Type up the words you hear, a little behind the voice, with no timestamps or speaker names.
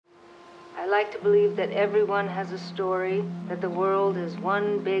I like to believe that everyone has a story, that the world is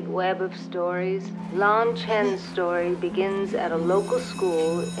one big web of stories. Lan Chen's story begins at a local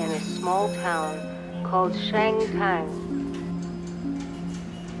school in a small town called Shangtang.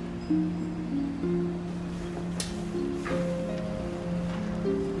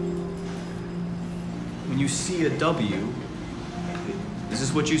 When you see a W, is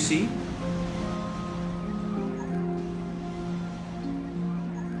this what you see?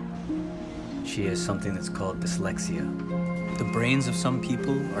 She has something that's called dyslexia. The brains of some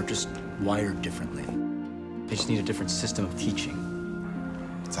people are just wired differently. They just need a different system of teaching.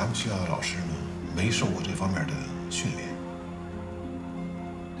 咱们学校的老师呢，没受过这方面的训练，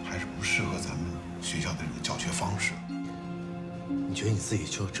还是不适合咱们学校的这个教学方式。你觉得你自己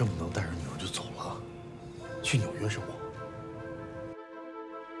就这么能带着女儿就走了，去纽约生活？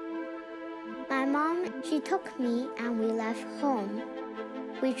 My mom, she took me and we left home.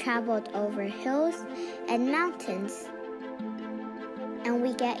 We traveled over hills and mountains, and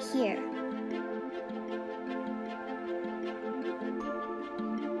we get here.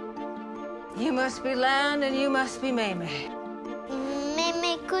 You must be Lan and you must be Mei Mei. Mei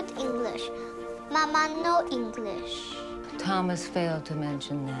Mei good English. Mama no English. Thomas failed to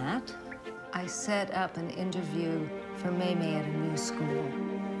mention that. I set up an interview for Mei Mei at a new school.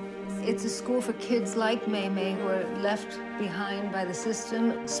 It's a school for kids like Mei Mei who are left behind by the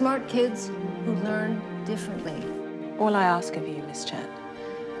system. Smart kids who learn differently. All I ask of you, Miss Chen,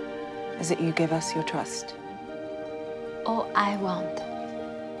 is that you give us your trust. All I want,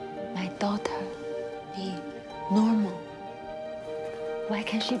 my daughter, be normal. Why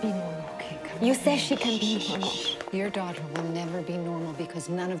can't she be normal? Okay, come on. You said she can be normal. Your daughter will never be normal because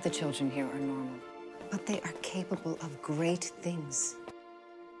none of the children here are normal. But they are capable of great things.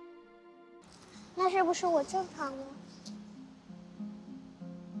 那是不是我正常了？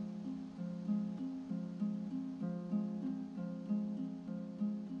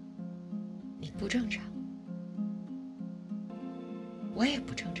你不正常，我也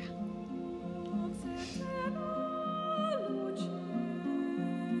不正常。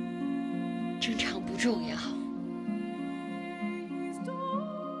正常不重要。